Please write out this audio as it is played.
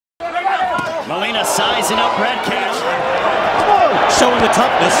Molina sizing up Red Cat. Showing the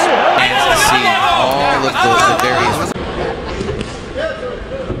toughness. And to see all of the various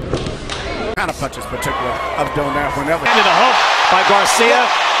kind of punches, particularly of doing that whenever. Into the hook by Garcia.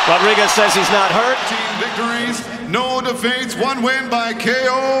 Rodriguez says he's not hurt. Victories, no defeats, one win by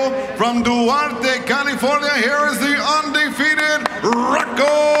KO from Duarte, California. Here is the undefeated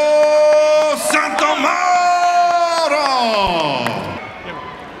Rocco Santomoro.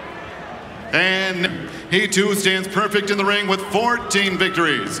 And he too stands perfect in the ring with 14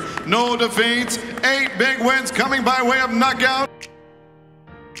 victories, no defeats, 8 big wins coming by way of knockout.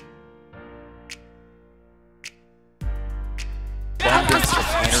 abundance of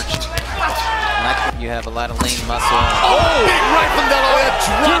energy. You have a lot of lean muscle. Oh! Big right from De La Hoya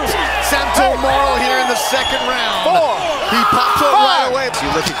drops Santomoro here in the second round. He pops up right away. You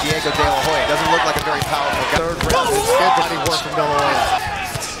look at Diego De La Hoya, doesn't look like a very powerful guy. Third round, instead body work from De La Hoya.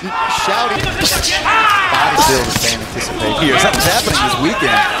 Shouting. Body build is fan anticipation. Here, something's happening this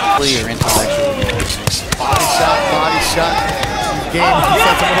weekend. Clear intellectual. Body shot. Game.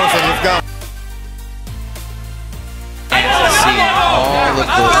 Santomoro said, let's go. And to see all of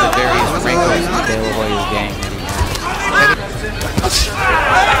the various wrinkles in De La Hoya's game.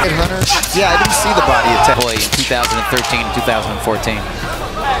 Hunter. Yeah, I didn't see the body attack in 2013 and 2014.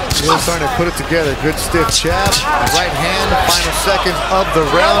 Really starting to put it together. Good stiff jab. Right hand, final seconds of the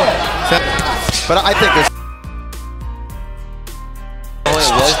round. But I think this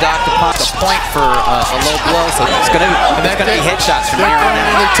was docked upon the point for a low blow, so it's going to be headshots from here on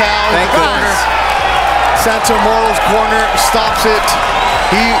out. Thank goodness. Santomoro's corner stops it.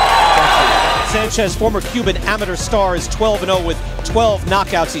 Sanchez, former Cuban amateur star, is 12-0 with 12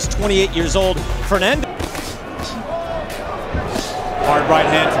 knockouts. He's 28 years old. Fernandez. Hard right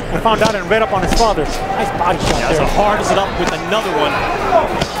hand. I found out and read up on his father. Nice body shot there. So hardens it up with another one.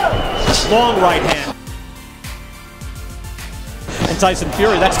 Long right hand. And Tyson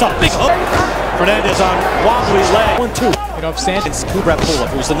Fury, that's tough. Big hook. Fernandez on wobbly leg. 1-2. You know, Sanchez, Kubrat Pula,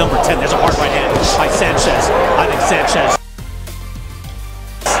 who's the number 10. There's a hard right hand by Sanchez. I think Sanchez.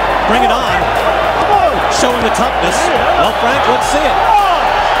 Bring it on. Showing the toughness. Well, Frank, let's see it.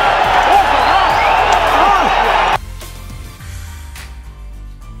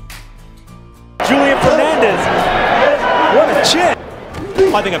 Julian Fernandez. What a chin.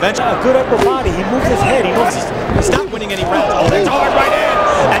 I think eventually. A good upper body. He moves his head. He moves his... He's not winning any rounds. Oh, that's a hard right hand.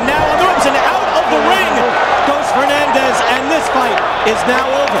 And now on the ropes and out of the ring goes Fernandez, and this fight is now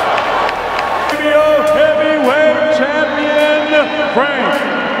over. Heavyweight champion, Frank,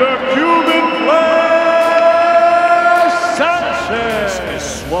 the Cuban Flash Sanchez. Is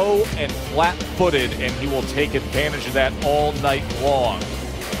slow and flat-footed, and he will take advantage of that all night long.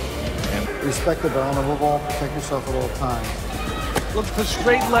 And respect it, but honorable. Protect yourself at all times. Looks for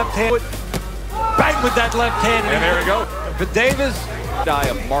straight left hand. Bang with that left hand. there we go. And for Davis, Die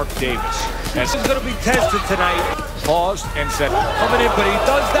of Mark Davis. this is going to be tested tonight. Paused and said, Coming in, but he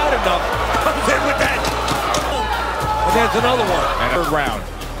does that enough. Comes in with that. And there's another one. and third round.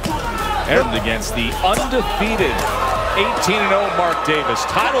 And against the undefeated 18-0 Mark Davis,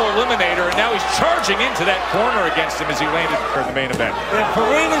 title eliminator, and now he's charging into that corner against him as he landed for the main event. And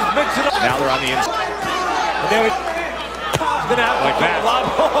Farina's mixing up. Now they're on the inside. And there he's going to have Like to that. a lot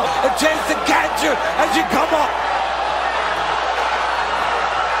more. A chance to catch you as you come up.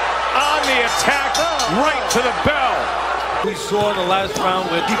 On the attack, right to the bell. We saw in the last round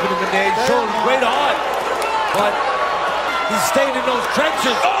where keeping him in there, showing great heart. But he's staying in those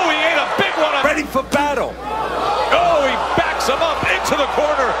trenches. Oh, he ate a big one. Ready for battle. Oh, he backs him up into the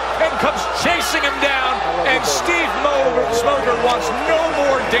corner and comes chasing him down. And Steve Smoger wants no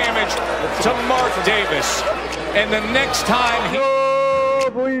more damage to Mark Davis. And the next time he...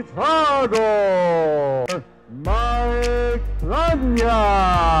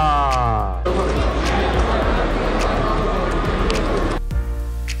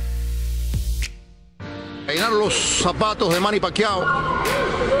 Llenar los zapatos de Manny Pacquiao.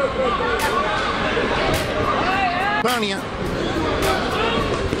 Ucrania.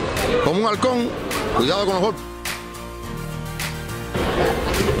 Como un halcón. Cuidado con los golpes.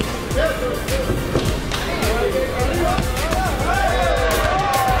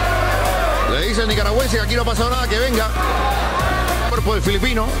 Le dice el nicaragüense que aquí no ha pasado nada, que venga. El cuerpo del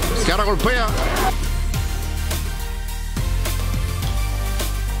filipino, que ahora golpea.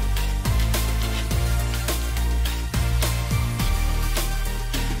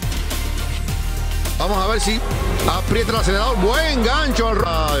 Vamos a ver si aprieta el acelerador. Buen gancho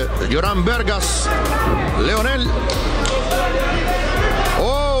al Joran Vergas. Leonel.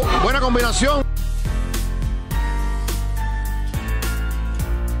 Oh, buena combinación.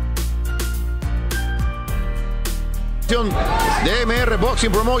 De MR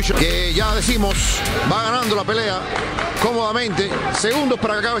Boxing Promotion, que ya decimos va ganando la pelea cómodamente. Segundos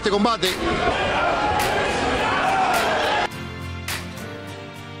para que acabe este combate.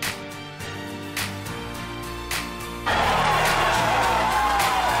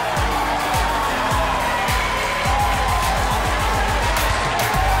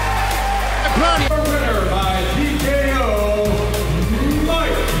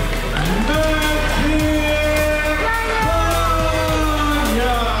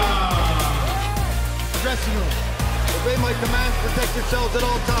 Obey my commands, protect yourselves at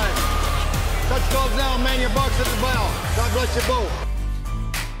all times. Touch gloves now, man your boxers as well. God bless you both.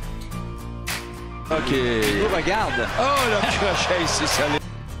 OK. Regarde. Oh, le crochet, c'est solide.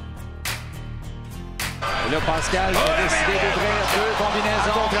 Et là, Pascal a décidé d'ouvrir deux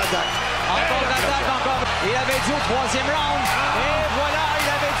combinaisons. En contre-attaque encore. Il avait dit au troisième round. Et voilà, il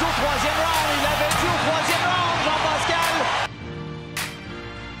avait dit au troisième round. Il avait dit au troisième round, Jean-Pascal.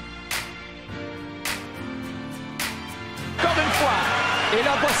 Comme une fois. Et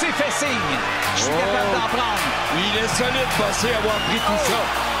là, Bossé fait signe. Je suis capable d'en prendre. Il est solide, Bossé, avoir pris tout ça.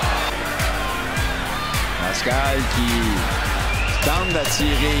 Pascal qui tente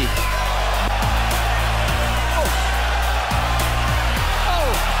d'attirer.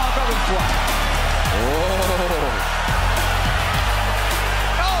 Oh, encore une fois. Oh,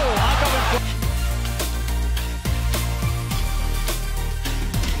 encore une fois.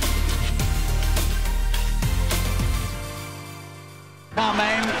 Quand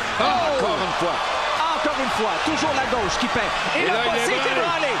même. Encore une fois. Encore une fois. Toujours la gauche qui paie. Et là, Bossé est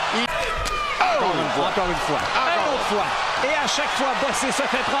ébranlé. Encore une fois. Une autre fois. Et à chaque fois, Bossé se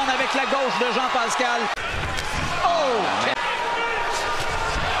fait prendre avec la gauche de Jean-Pascal. Oh!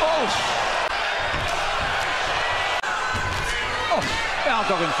 Oh! Oh! Et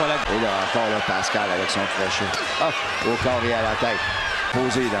encore une fois, la gauche. Et là, encore là, Pascal avec son crochet. Au corps et à la tête.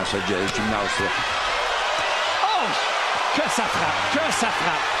 Posé dans ce gymnase-là. Oh! Que ça frappe! Que ça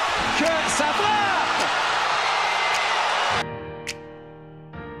frappe! Que ça frappe!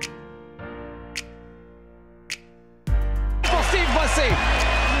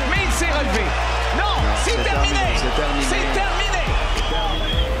 Mais il s'est relevé. Non, c'est terminé. C'est terminé.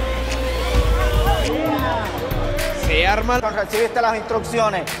 Se arma. Recibiste las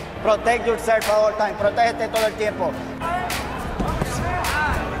instrucciones. Protect yourself all time. Protégete todo el tiempo.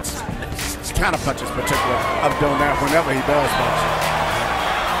 It's counter punches particular of Donaire whenever he does punch.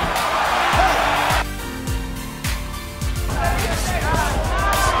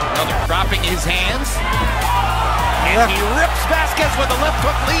 Another dropping his hands. And he rips Vasquez with a left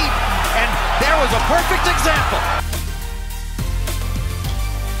hook lead. And there was a perfect example.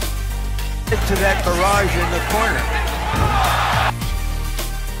 To that barrage in the corner.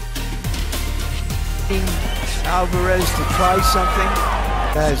 Alvarez to try something.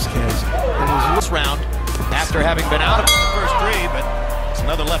 Vasquez. In this round, after having been out of the first three, but it's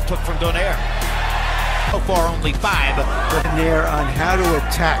another left hook from Donaire. So far, only 5. There on how to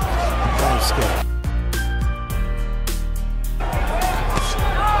attack Vasquez.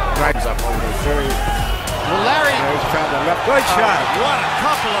 Right up over the very. Well, Larry. Found the left. Good shot. What a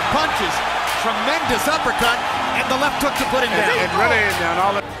couple of punches. Tremendous uppercut. And the left hook to put him down. And really down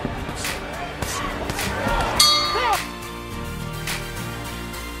all the.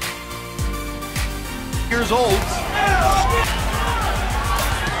 Years old.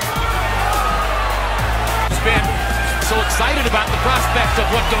 He's been so excited about the prospect of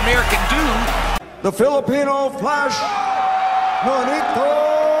what Donaire can do. The Filipino Flash.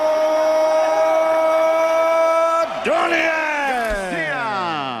 Nonito Donaire!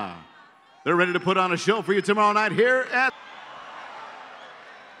 They're ready to put on a show for you tomorrow night here at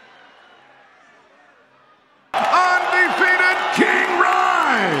undefeated King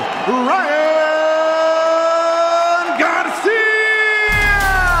Ryan Garcia!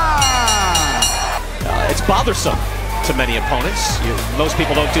 It's bothersome to many opponents. Most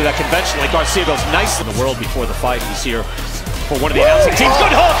people don't do that conventionally. Garcia goes nice in the world before the fight. He's here for one of the announcing teams. Good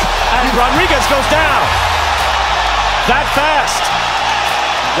hook! And Rodriguez goes down. That fast.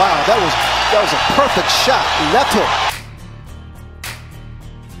 Wow, that was a perfect shot. Left hook.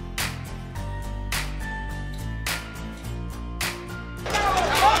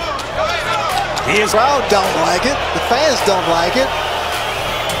 The crowd don't like it. The fans don't like it.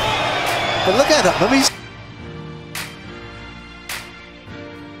 But look at him. Let me.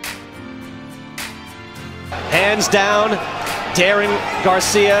 Hands down, daring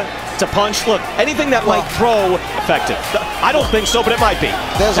Garcia to punch. Look, anything that might throw effective. I don't think so, but it might be.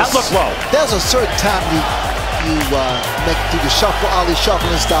 That looked low. There's a certain time you do the shuffle, ollie shuffle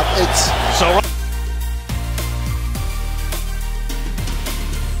and stuff. It's so.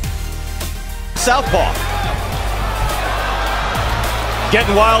 Southpaw.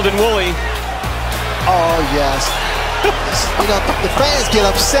 Getting wild and woolly. Oh, yes. You know, the fans get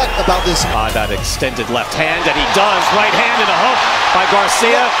upset about this. That extended left hand, and he does. Right hand and a hook by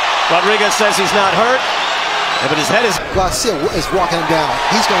Garcia. Rodriguez says he's not hurt. Yeah, but his head is... Garcia is walking him down.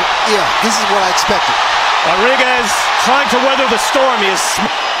 He's going, yeah, this is what I expected. Rodriguez trying to weather the storm. He is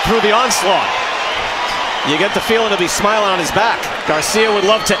through the onslaught. You get the feeling he'll be smiling on his back. Garcia would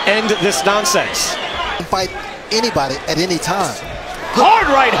love to end this nonsense. Fight anybody at any time. Hard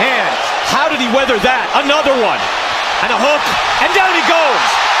right hand. How did he weather that? Another one. And a hook. And down he goes.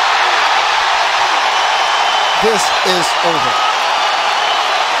 This is over.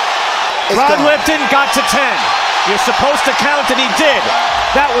 Rod Lipton got to 10. You're supposed to count, and he did.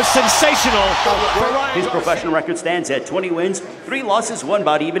 That was sensational. His professional record stands at 20 wins, 3 losses, 1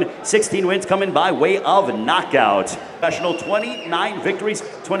 bout even, 16 wins coming by way of knockout. Professional 29 victories,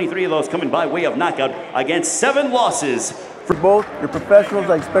 23 of those coming by way of knockout against 7 losses. For both, you're professionals.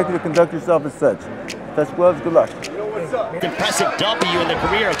 I expect you to conduct yourself as such. Touch gloves, good luck. Impressive W in the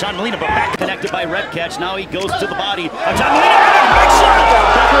career of John Molina, but back connected by rep catch. Now he goes to the body of John Molina. Big shot!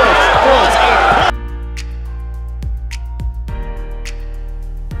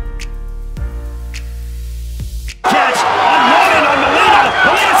 Catch on Morgan on Molina.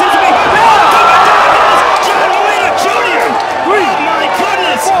 Molina seems to be... John Molina Jr. Oh my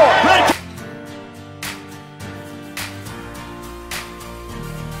goodness!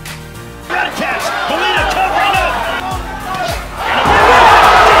 Red catch. Molina covering up.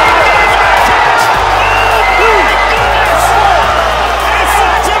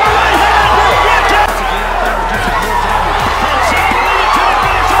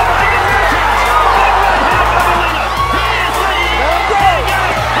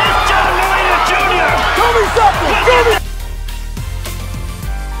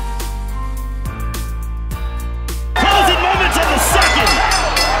 Closing moments of the second.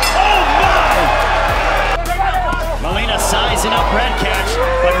 Oh my! Molina sizing up Red Catch,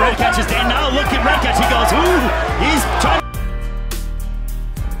 but Red Catch is there now. Look at Red Catch. He goes, ooh, he's trying.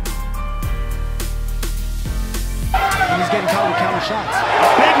 He's getting caught with counter shots. A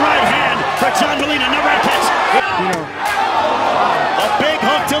big right hand for John Molina. Now Red Catch. A big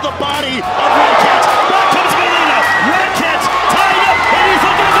hook to the body of Red Catch. Back